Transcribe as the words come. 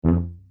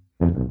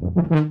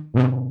Hello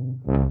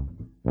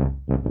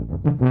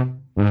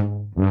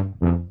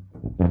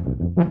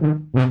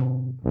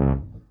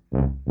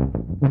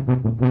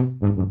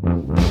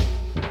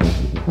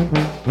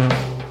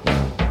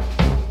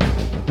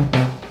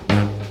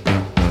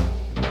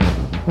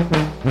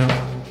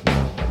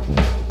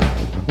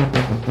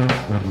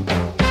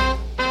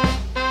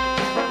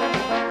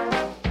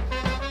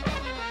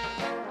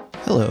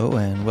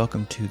and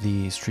welcome to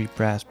the Street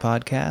Brass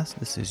Podcast.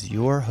 This is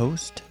your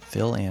host,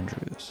 Phil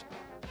Andrews.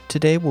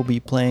 Today we'll be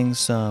playing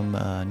some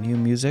new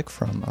music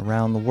from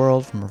around the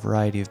world from a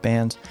variety of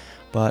bands,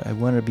 but I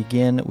want to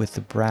begin with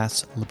the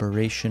Brass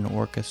Liberation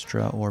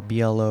Orchestra, or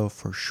BLO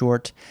for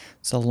short.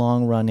 It's a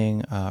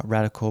long-running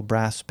radical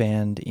brass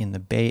band in the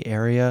Bay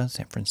Area,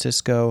 San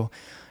Francisco,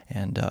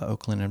 and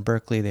Oakland and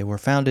Berkeley. They were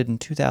founded in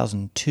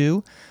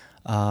 2002.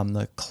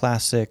 The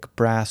classic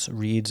brass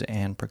reeds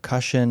and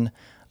percussion.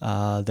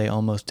 They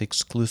almost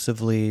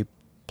exclusively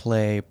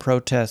play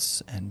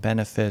protests and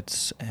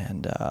benefits,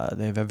 and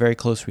they have a very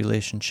close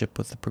relationship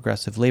with the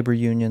progressive labor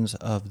unions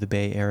of the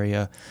Bay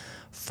Area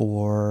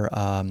for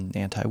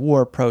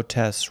anti-war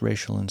protests,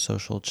 racial and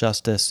social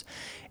justice,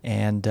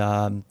 and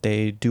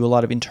they do a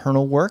lot of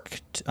internal work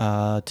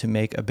to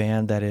make a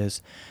band that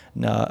is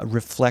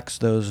reflects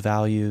those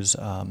values,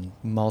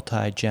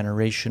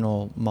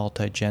 multi-generational,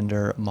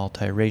 multi-gender,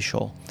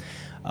 multiracial.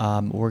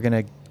 We're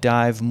going to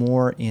dive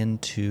more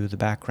into the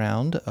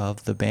background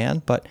of the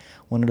band, but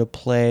wanted to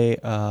play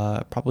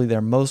probably their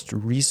most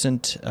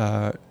recent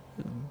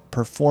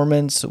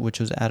performance, which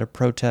was at a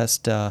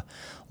protest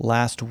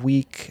last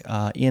week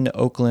in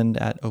Oakland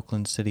at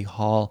Oakland City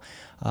Hall.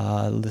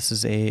 This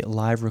is a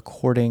live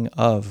recording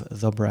of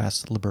the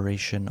Brass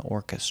Liberation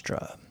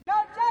Orchestra. No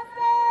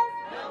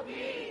justice! No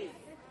peace!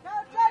 No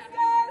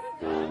justice!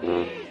 No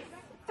peace!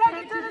 Take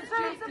it to the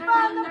streets and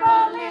find the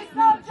police!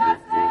 No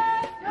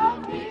justice! No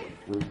peace!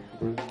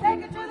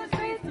 Take it to the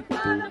streets and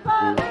find the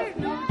police!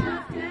 No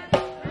justice!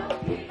 No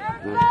peace!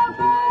 There's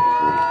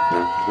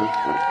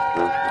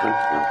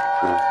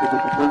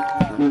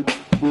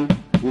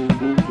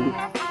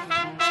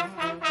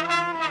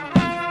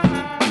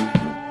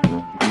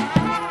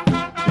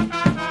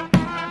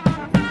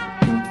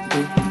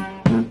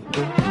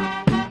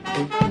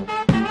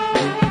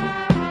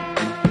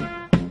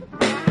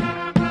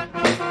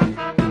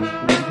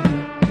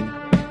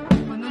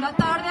Cuando una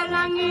tarde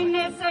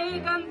languidece y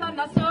cantan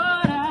las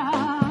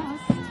horas,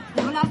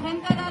 con la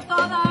gente de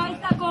toda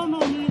esta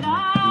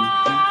comunidad,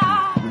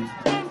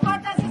 no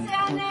importa si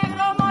sea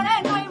negro,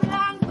 moreno y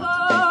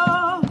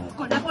blanco,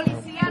 con la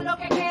policía lo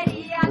que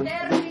quería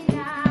terminar.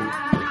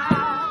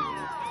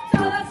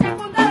 Todos se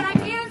juntan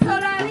aquí en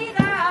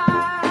solidaridad,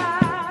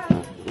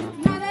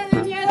 nada de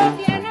miedo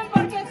tienen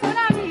porque son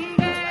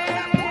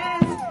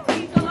amigues, y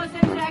todos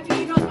entre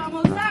aquí nos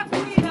vamos a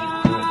cuidar.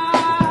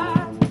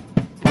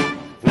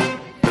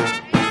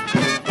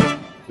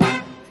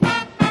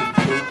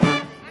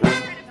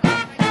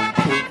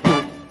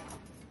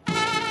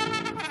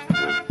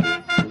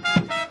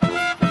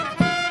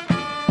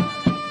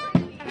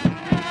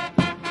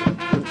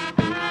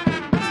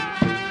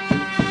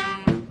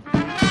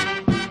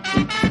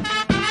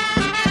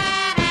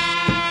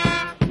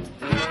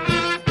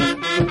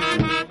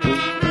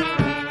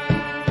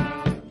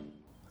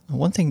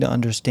 One thing to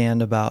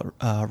understand about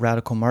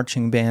radical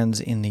marching bands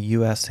in the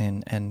U.S.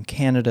 and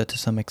Canada to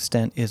some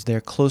extent is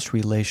their close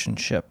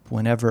relationship.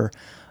 Whenever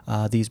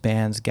these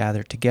bands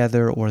gather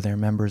together or their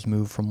members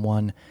move from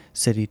one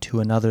city to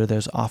another,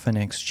 there's often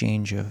an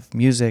exchange of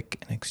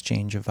music, an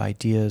exchange of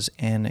ideas,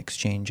 and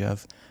exchange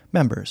of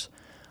members.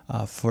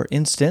 For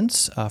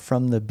instance,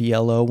 from the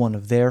BLO, one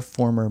of their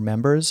former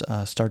members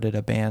started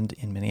a band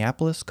in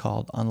Minneapolis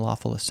called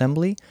Unlawful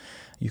Assembly.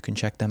 You can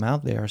check them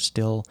out. They are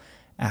still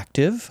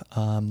active.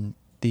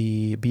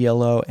 The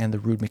BLO and the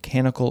Rude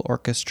Mechanical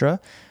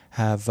Orchestra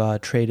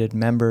have traded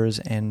members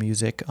and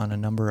music on a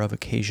number of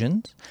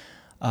occasions.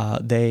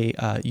 They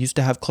used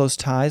to have close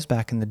ties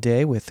back in the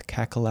day with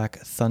Cackalack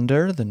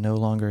Thunder, the no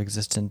longer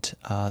existent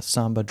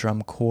samba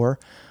drum corps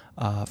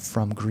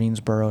from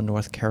Greensboro,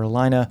 North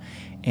Carolina,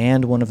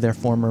 and one of their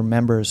former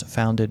members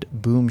founded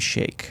Boom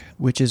Shake,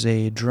 which is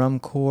a drum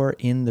corps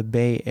in the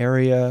Bay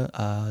Area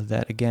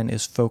that, again,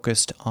 is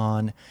focused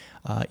on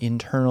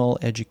internal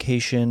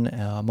education,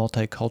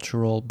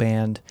 multicultural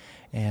band,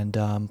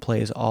 and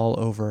plays all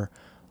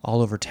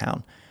over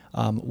town.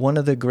 One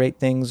of the great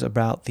things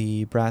about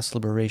the Brass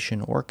Liberation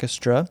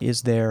Orchestra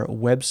is their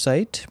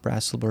website,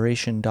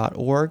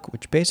 brassliberation.org,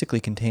 which basically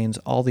contains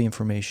all the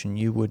information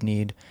you would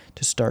need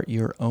to start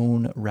your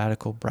own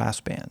radical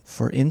brass band.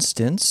 For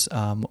instance,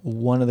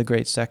 one of the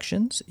great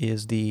sections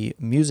is the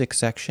music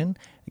section.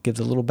 It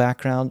gives a little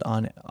background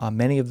on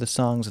many of the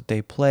songs that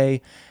they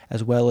play,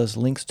 as well as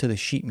links to the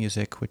sheet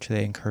music, which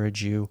they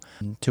encourage you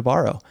to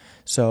borrow.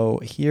 So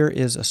here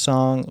is a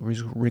song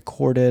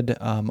recorded,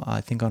 I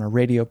think, on a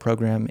radio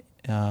program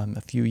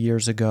a few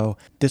years ago.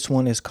 This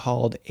one is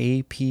called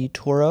A.P.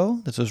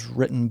 Toro. This was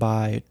written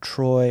by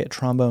Troy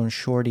Trombone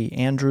Shorty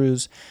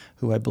Andrews,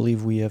 who I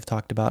believe we have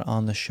talked about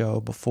on the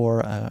show before,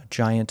 a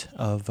giant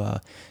of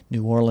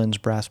New Orleans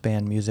brass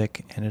band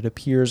music, and it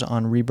appears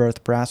on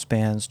Rebirth Brass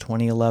Band's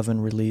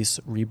 2011 release,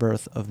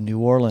 Rebirth of New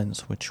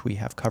Orleans, which we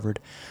have covered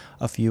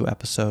a few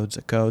episodes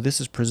ago.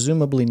 This is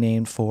presumably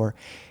named for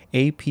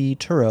A.P.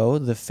 Toro,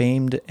 the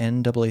famed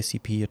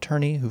NAACP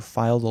attorney who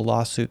filed a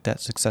lawsuit that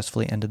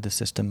successfully ended the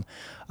system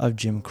of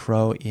Jim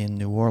Crow in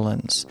New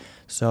Orleans.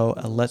 So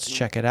let's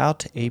check it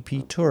out.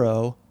 A.P.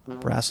 Toro,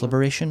 Brass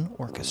Liberation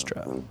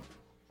Orchestra.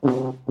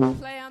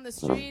 Play on the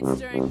streets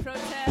during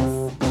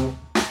protests,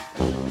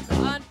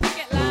 on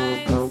picket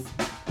lines.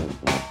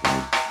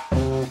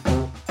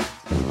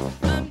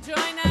 Come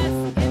join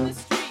us in the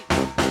streets.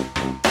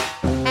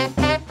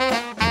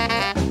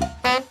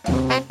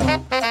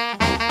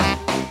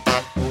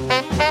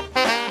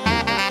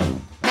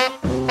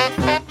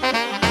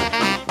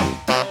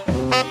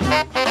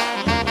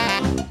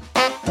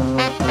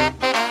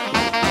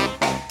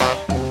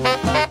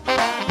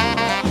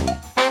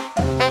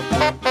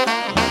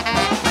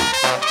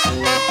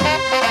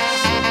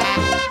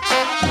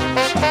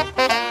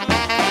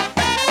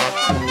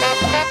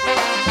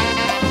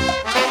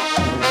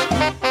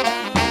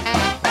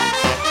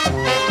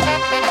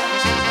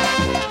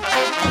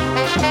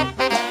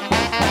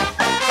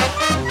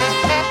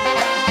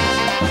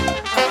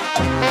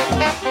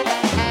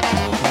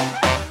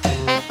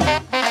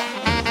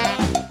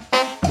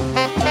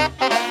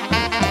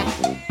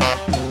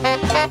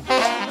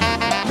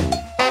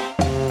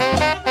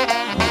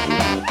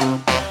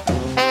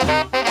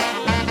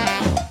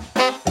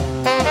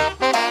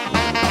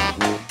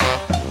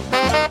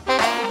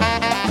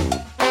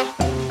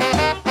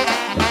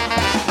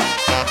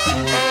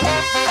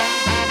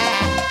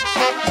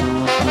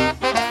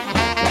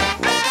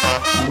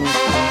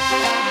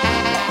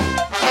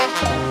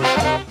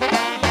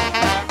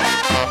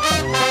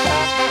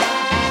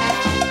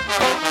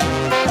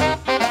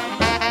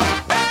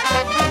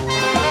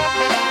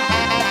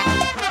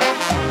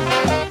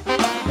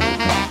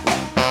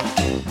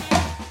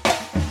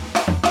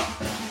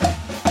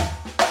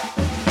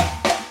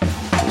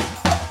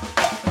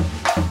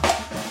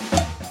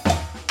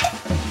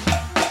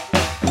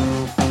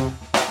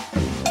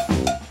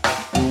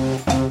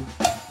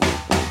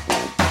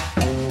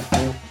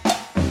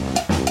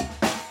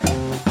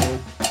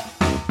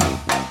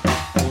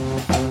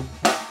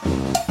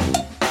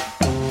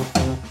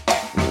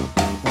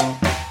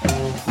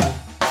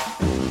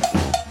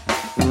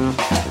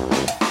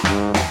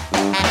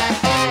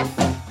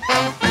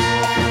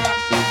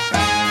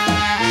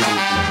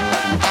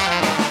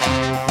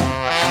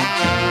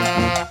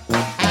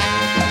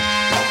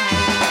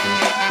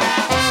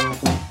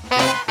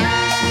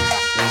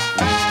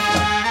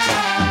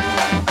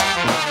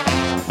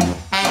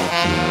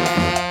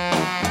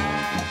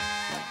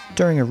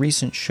 During a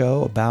recent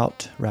show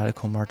about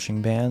radical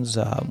marching bands,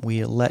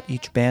 we let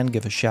each band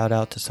give a shout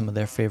out to some of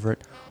their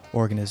favorite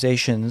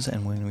organizations,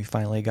 and when we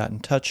finally got in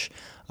touch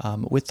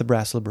with the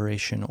Brass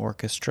Liberation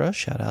Orchestra,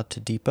 shout out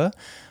to Deepa,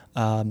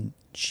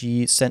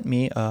 she sent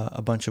me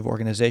a bunch of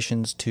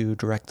organizations to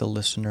direct the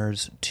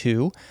listeners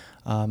to.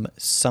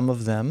 Some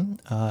of them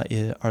are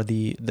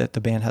that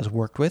the band has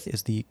worked with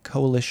is the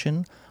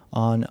Coalition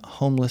on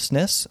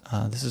Homelessness.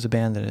 This is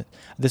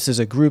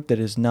a group that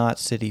is not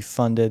city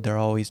funded. They're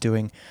always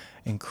doing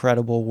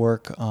incredible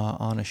work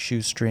on a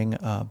shoestring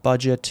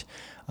budget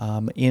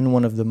in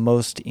one of the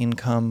most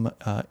income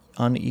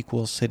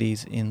unequal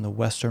cities in the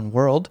Western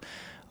world.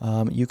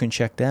 You can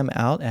check them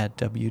out at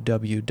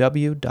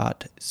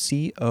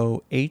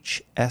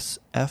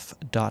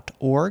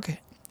www.cohsf.org.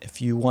 If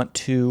you want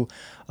to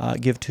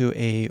give to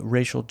a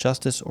racial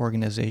justice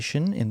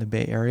organization in the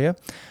Bay Area.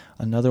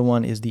 Another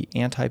one is the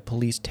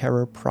Anti-Police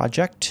Terror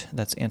Project.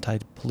 That's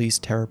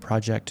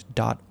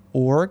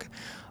antipoliceterrorproject.org.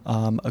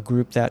 A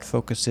group that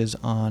focuses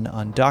on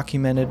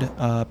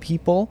undocumented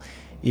people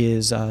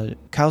is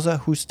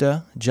Causa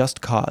Justa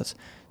Just Cause,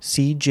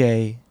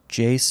 CJJC.org.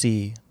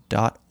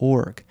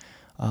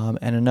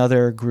 And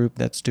another group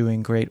that's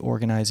doing great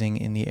organizing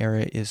in the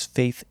area is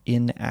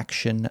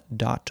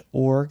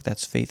faithinaction.org.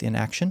 That's Faith in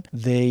Action.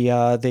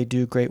 They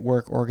do great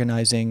work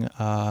organizing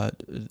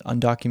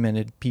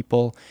undocumented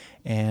people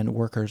and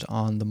workers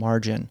on the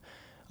margin.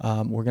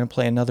 We're going to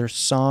play another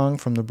song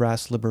from the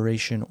Brass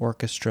Liberation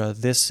Orchestra.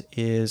 This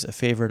is a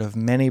favorite of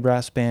many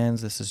brass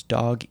bands. This is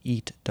Dog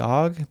Eat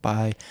Dog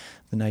by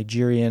the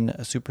Nigerian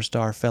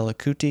superstar Fela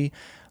Kuti.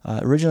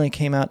 Originally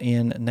came out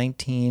in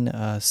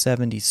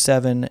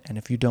 1977, and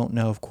if you don't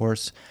know, of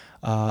course,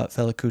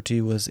 Fela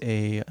Kuti was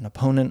an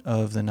opponent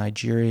of the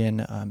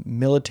Nigerian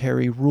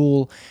military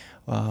rule.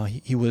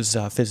 He was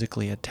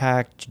physically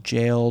attacked,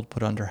 jailed,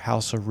 put under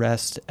house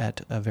arrest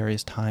at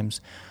various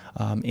times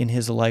in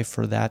his life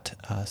for that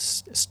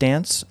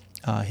stance.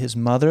 His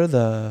mother,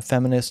 the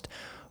feminist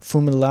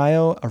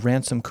Fumilayo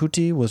Ransom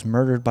Kuti was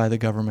murdered by the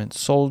government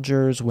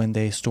soldiers when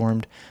they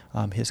stormed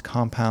his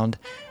compound.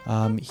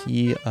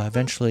 He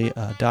eventually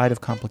died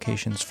of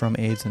complications from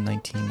AIDS in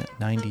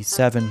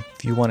 1997.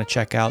 If you want to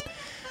check out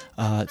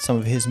some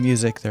of his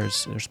music,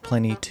 there's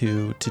plenty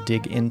to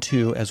dig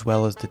into, as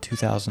well as the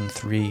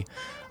 2003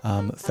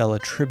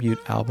 Fela tribute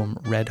album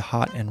Red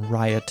Hot and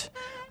Riot,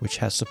 which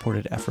has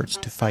supported efforts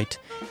to fight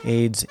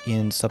AIDS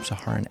in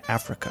sub-Saharan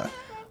Africa.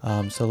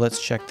 So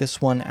let's check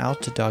this one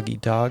out, to Dog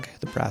Eat Dog,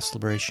 the Brass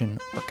Liberation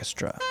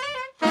Orchestra.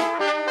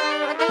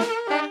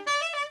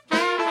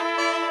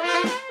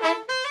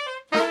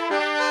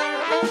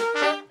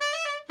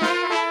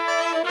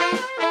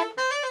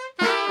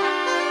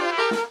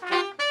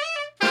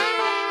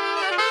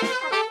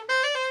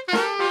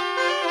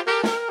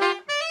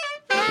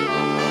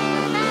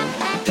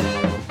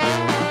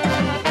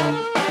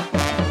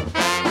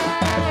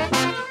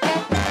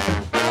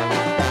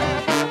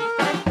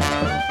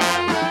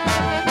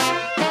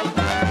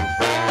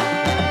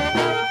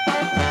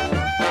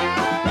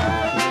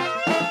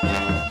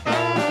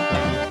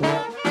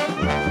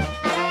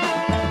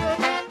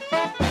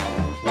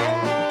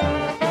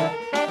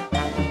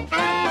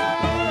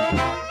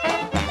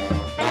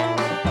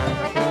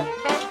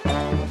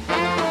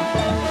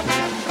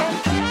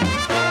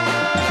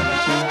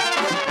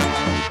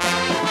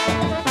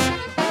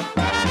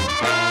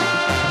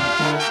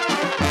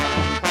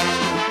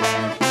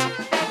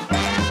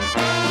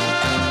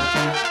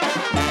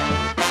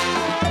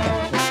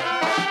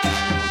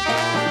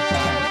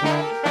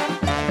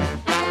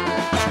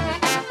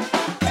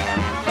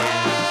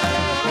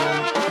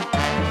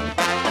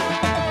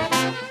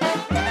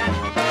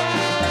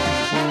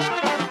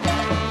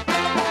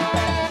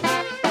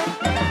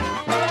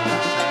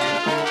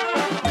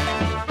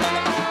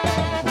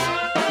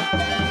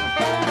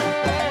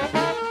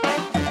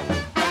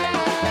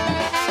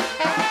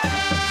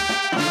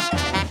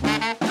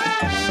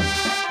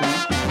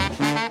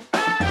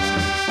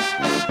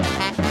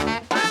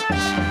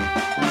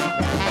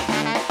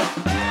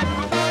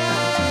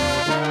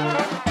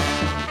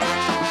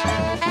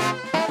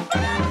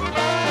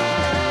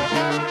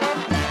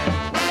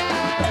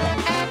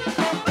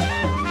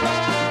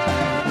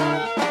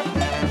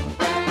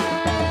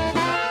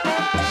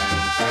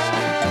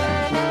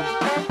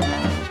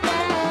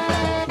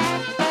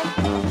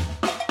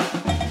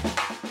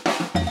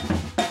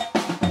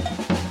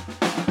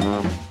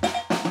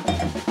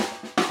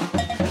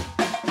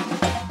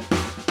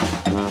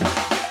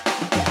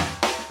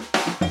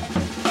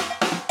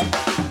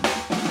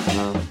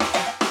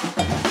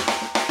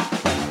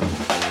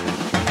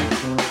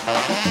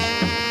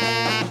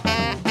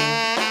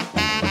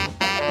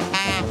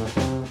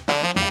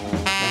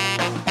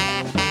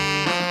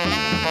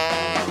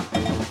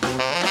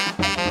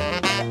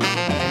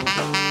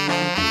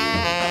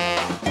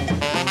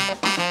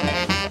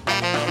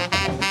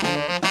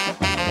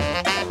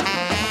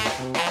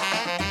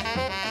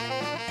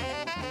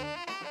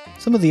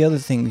 Some of the other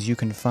things you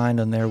can find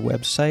on their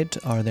website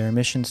are their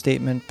mission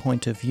statement,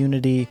 Point of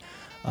Unity.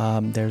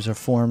 There's a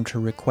form to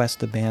request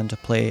the band to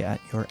play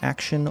at your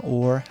action,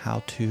 or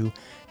how to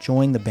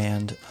join the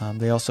band.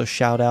 They also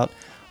shout out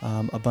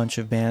a bunch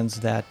of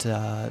bands that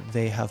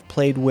they have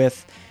played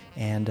with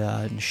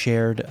and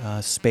shared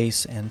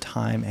space and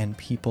time and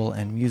people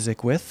and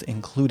music with,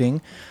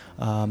 including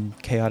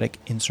Chaotic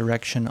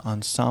Insurrection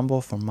Ensemble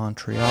from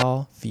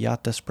Montreal,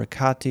 Fiata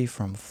Sprecati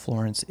from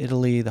Florence,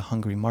 Italy, the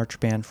Hungry March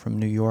Band from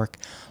New York,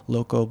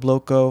 Loco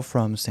Bloco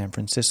from San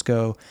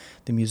Francisco,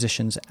 the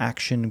Musicians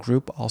Action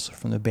Group, also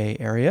from the Bay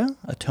Area,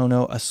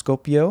 Atono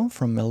Ascopio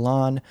from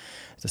Milan,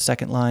 the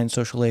Second Line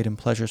Social Aid and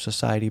Pleasure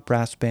Society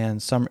Brass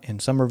Band in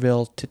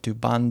Somerville,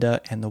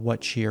 Titubanda, and the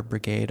What Cheer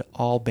Brigade,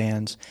 all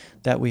bands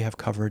that we have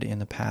covered in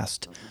the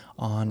past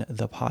on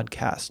the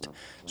podcast.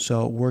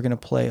 So we're going to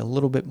play a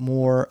little bit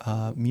more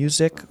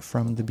music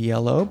from the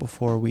BLO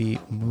before we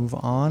move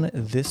on.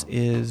 This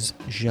is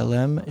Je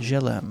l'aime, je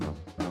l'aime.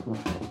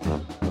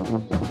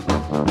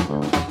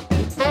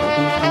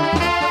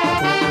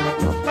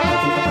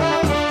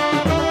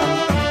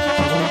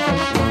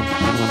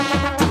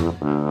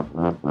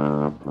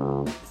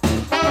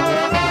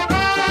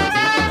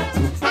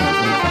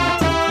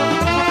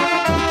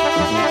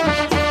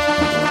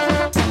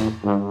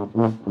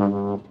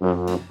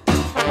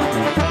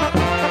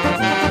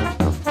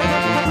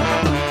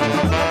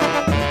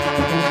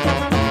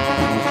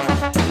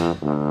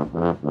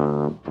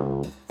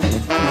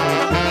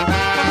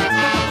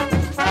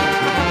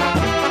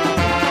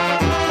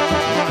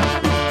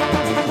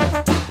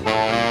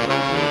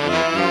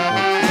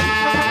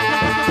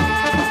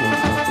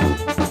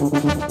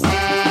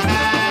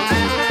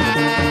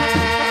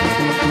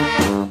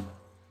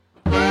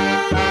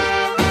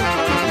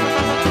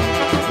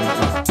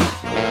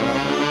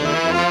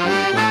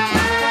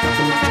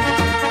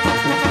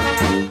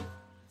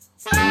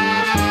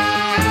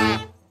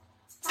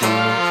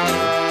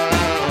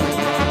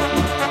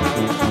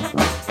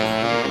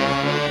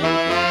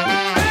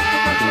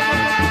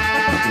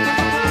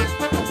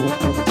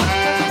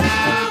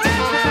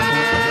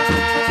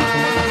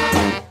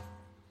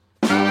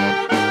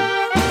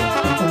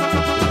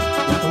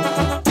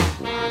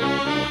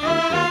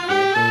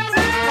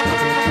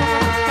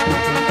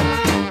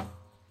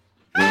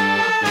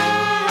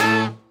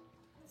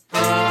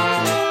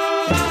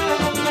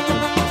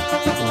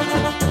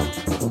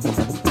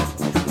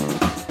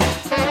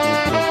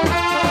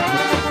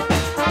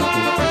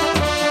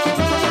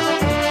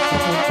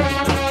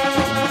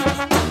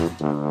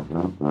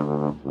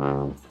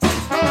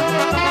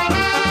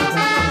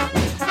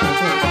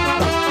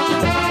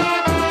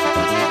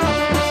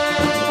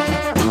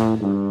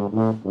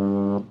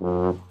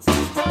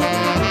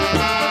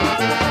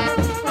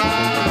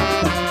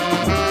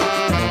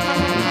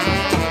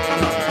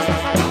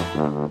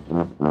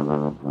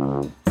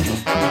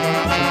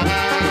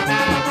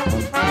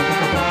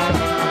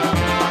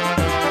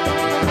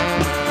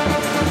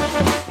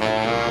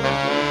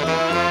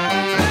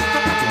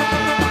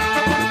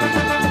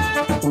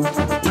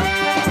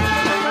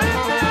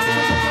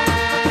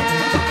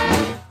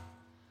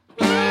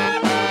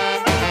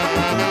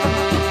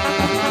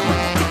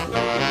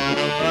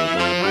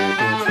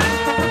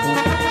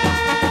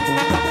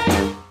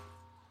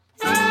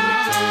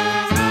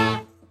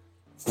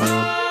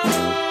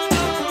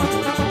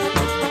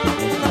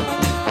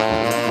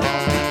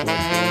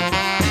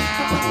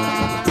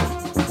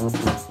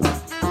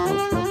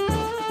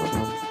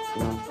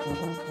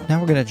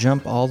 going to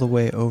jump all the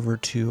way over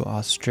to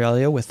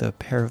Australia with a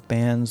pair of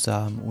bands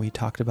we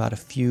talked about a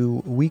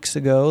few weeks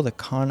ago, the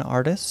Con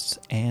Artists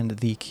and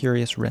the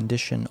Curious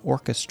Rendition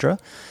Orchestra.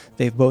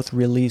 They've both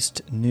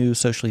released new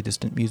socially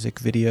distant music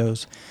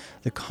videos.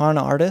 The Con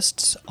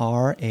Artists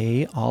are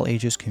a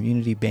all-ages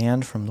community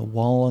band from the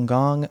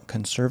Wollongong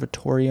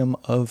Conservatorium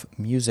of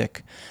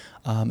Music.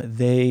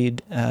 They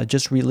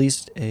just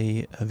released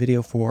a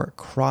video for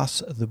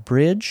Cross the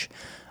Bridge.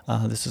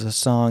 This is a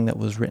song that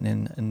was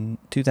written in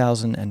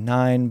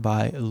 2009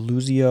 by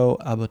Luzio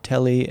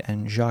Abotelli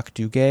and Jacques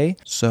Duguay.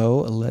 So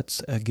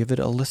let's give it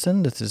a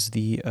listen. This is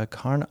the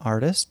Con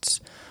Artists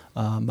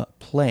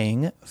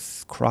playing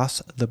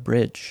Cross the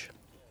Bridge.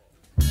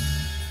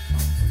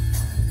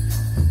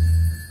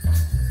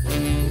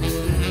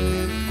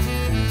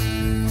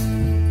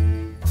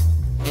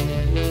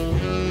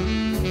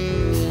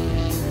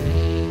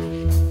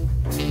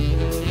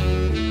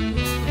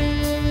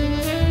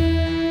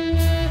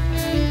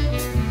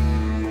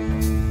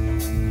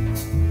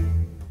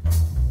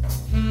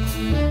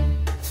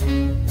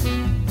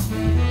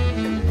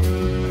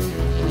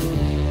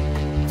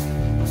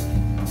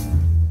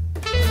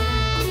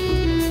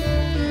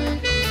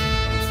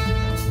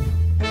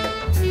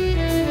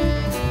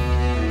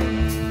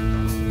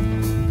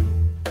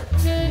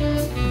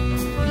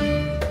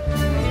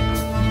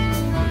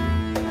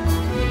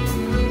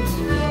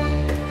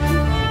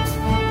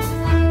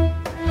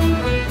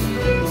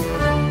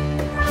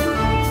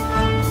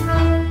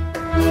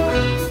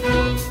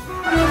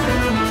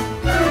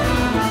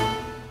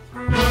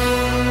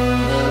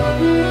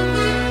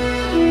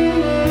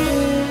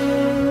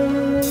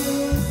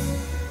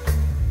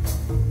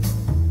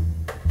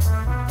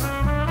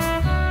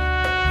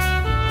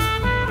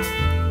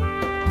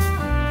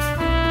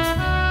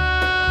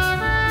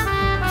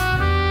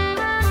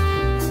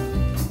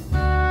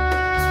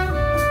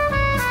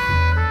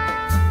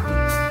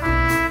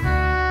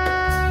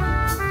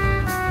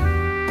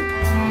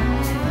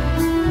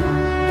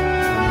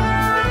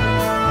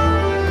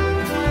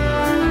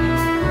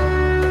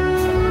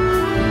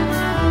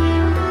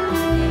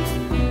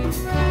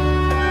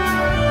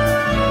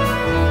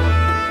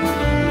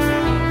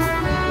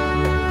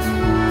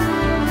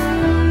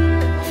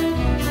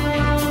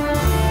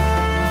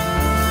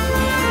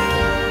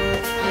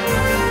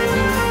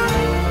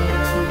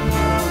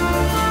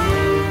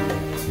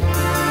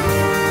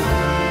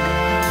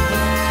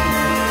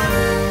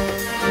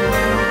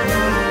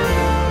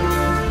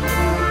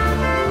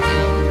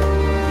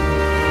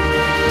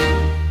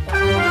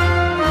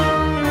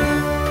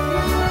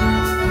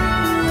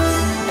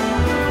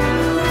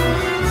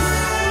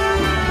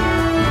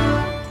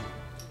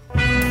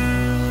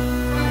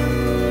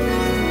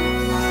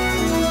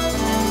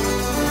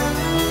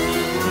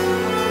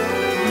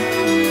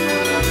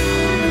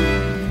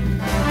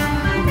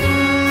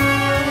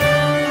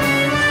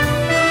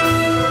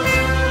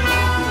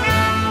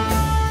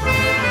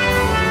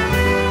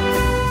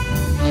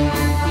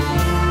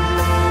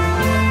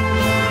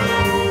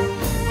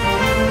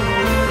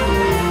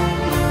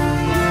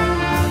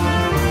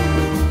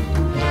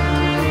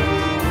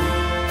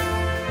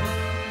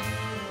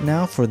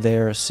 Now for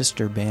their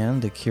sister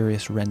band, the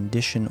Curious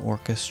Rendition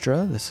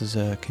Orchestra. This is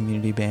a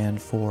community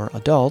band for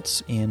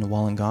adults in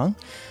Wollongong,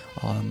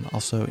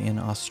 also in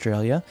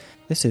Australia.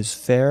 This is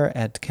Fair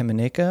at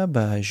Kemeneka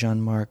by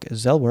Jean-Marc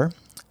Zelwer.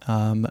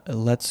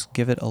 Let's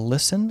give it a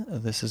listen.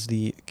 This is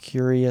the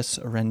Curious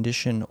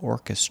Rendition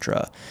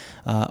Orchestra.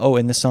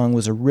 And this song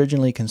was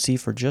originally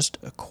conceived for just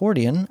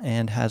accordion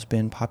and has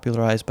been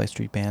popularized by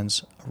street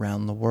bands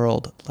around the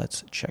world.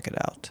 Let's check it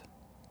out.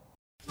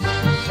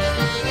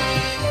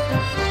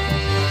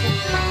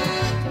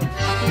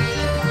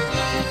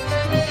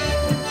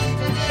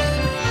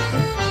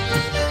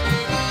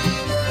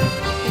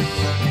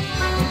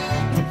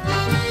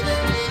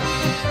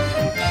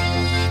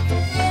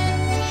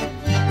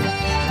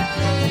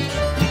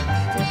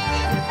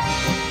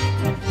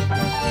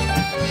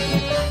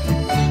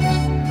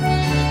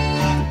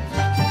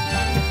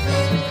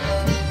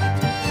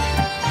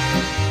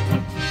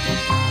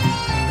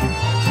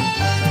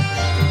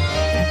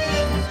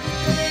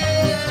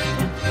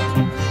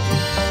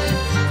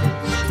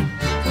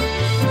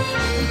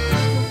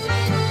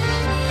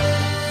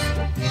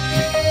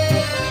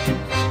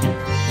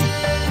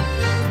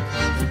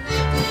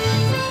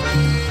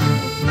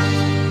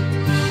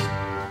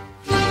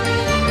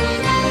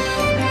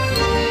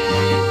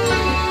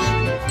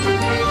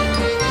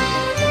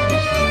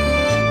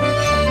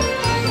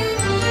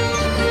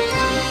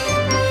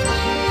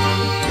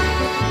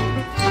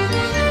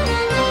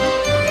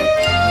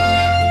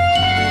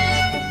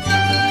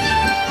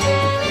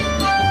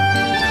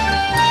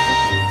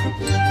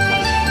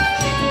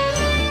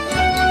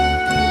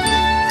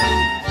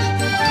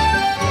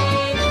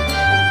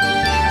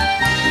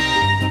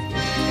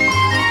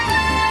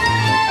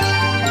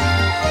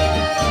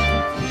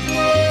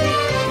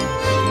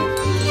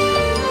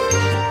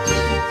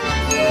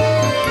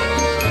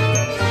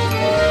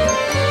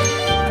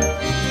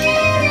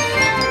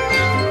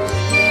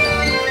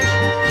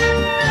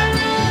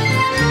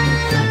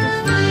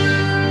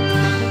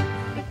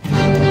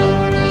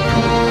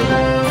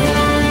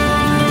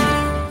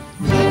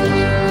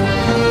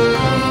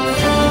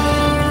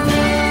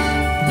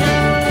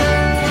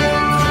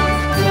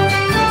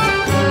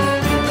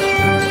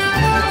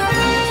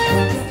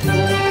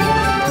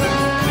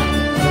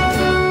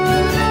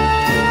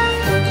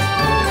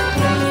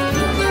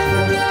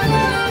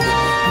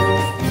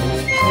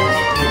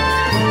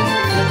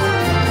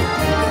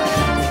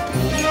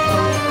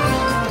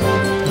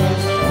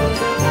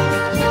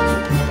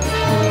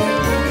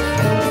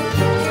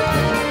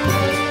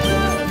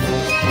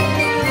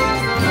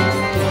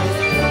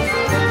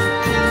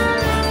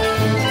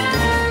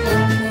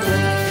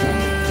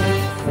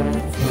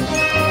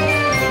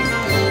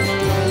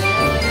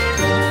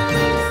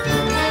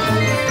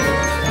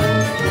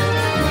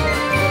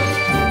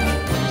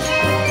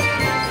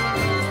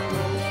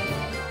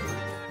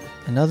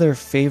 Another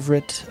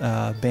favorite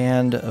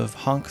band of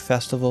honk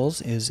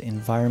festivals is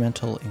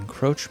Environmental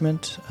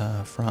Encroachment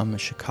from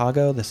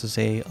Chicago. This is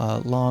a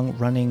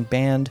long-running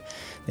band.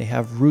 They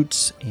have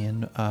roots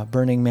in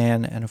Burning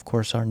Man and, of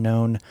course, are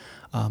known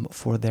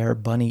for their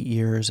bunny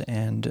ears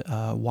and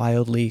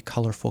wildly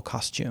colorful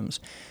costumes.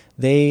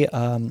 They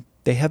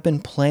have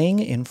been playing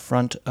in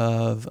front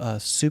of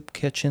soup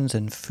kitchens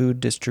and food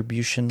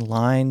distribution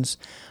lines.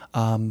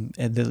 And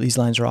these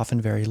lines are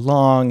often very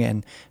long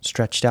and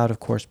stretched out, of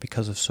course,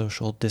 because of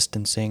social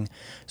distancing.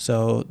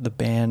 So the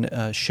band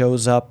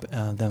shows up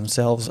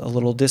themselves a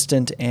little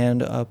distant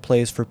and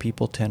plays for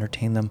people to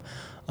entertain them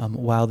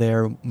while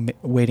they're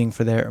waiting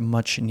for their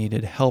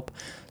much-needed help.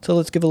 So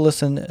let's give a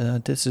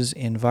listen. This is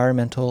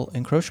Environmental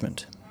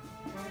Encroachment.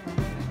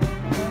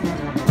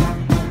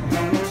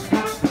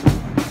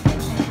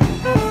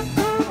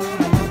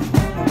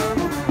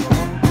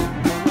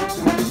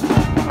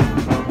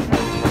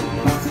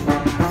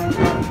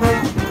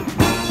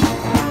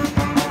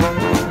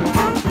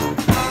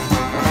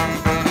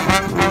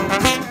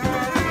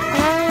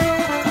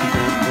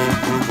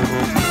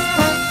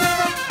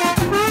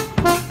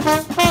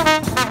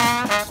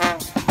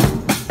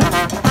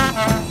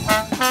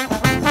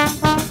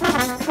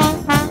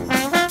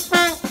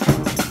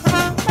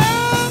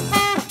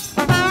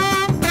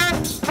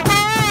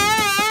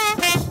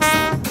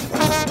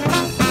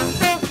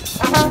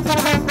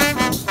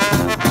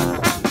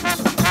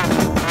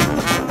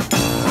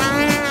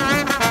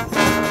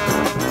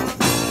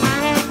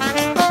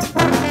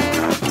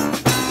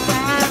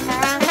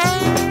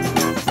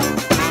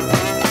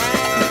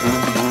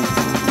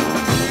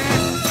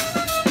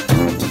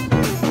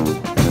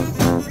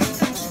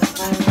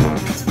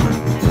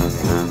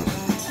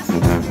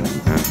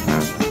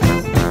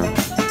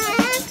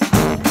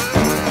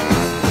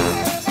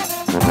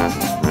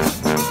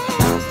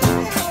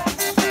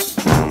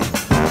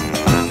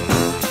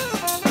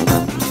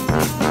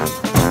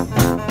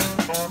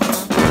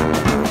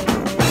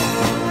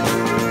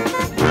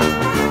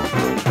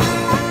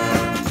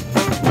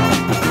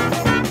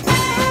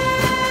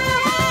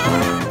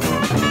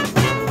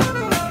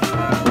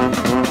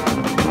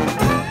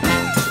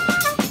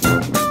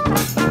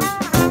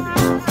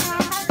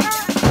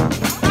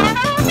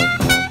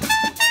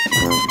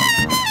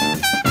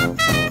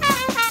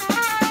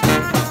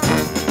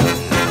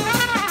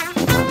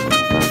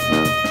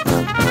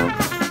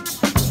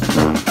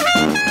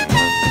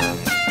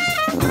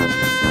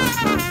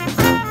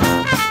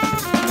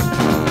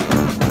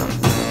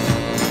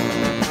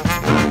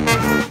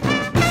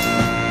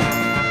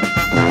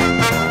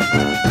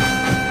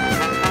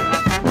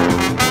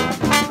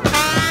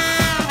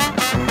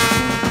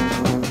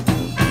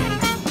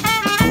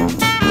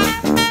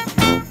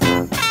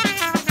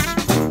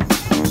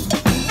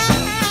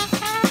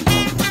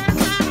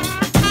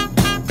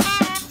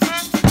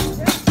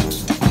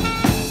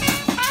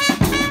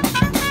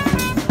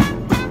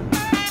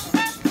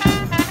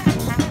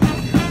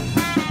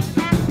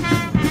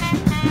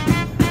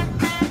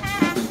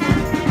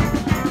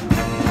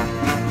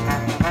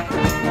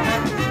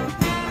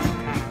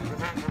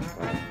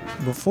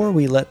 Before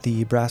we let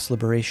the Brass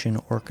Liberation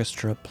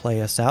Orchestra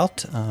play us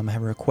out, I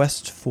have a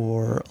request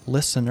for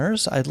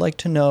listeners. I'd like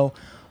to know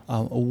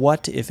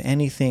what, if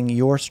anything,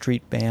 your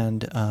street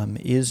band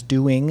is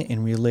doing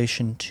in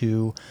relation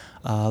to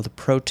the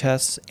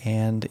protests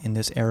and in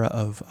this era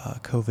of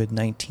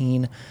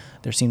COVID-19.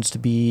 There seems to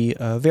be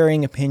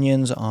varying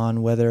opinions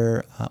on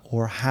whether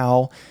or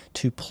how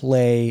to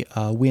play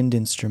wind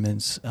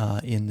instruments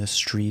in the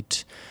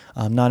street.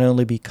 Not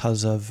only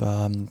because of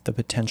the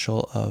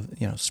potential of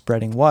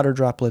spreading water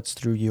droplets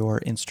through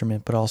your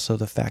instrument, but also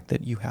the fact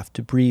that you have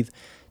to breathe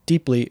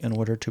deeply in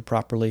order to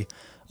properly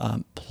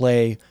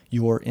play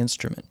your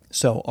instrument.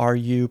 So are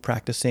you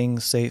practicing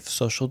safe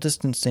social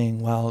distancing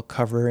while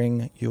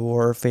covering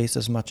your face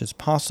as much as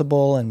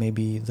possible and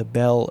maybe the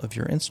bell of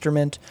your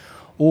instrument?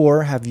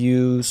 Or have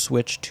you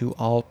switched to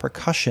all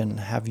percussion?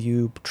 Have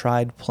you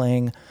tried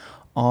playing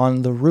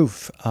on the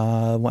roof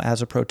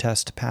as a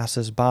protest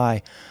passes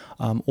by?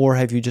 Or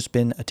have you just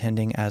been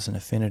attending as an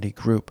affinity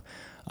group?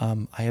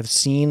 I have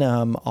seen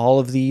all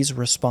of these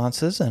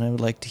responses, and I would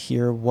like to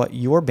hear what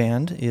your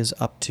band is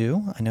up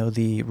to. I know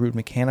the Rude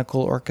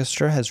Mechanical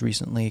Orchestra has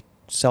recently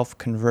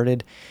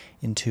self-converted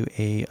into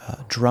a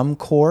drum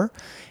corps,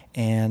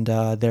 and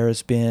there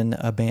has been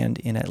a band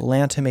in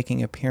Atlanta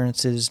making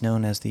appearances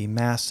known as the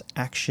Mass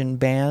Action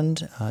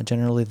Band.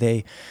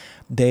 Generally,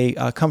 they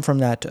come from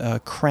that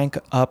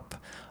crank-up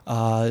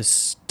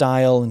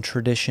style and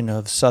tradition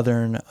of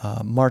Southern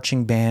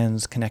marching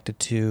bands connected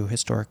to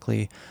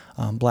historically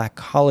black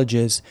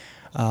colleges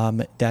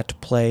that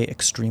play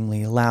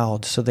extremely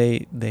loud. So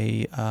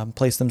they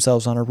place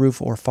themselves on a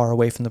roof or far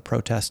away from the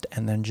protest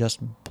and then just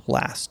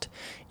blast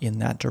in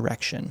that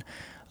direction.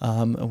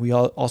 We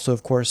also,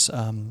 of course,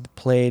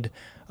 played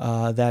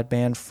that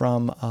band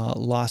from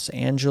Los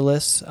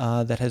Angeles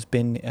that has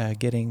been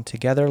getting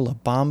together, La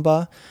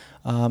Bamba.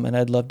 And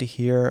I'd love to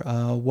hear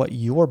what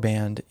your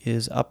band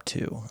is up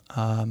to.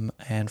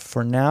 And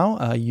for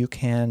now, you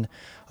can,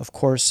 of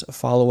course,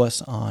 follow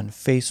us on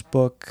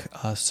Facebook,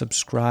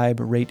 subscribe,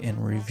 rate,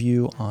 and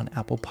review on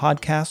Apple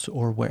Podcasts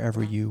or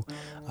wherever you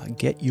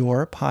get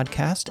your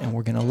podcast. And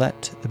we're going to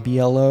let the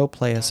BLO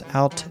play us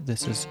out.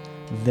 This is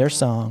their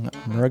song,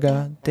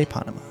 Murga de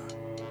Panama.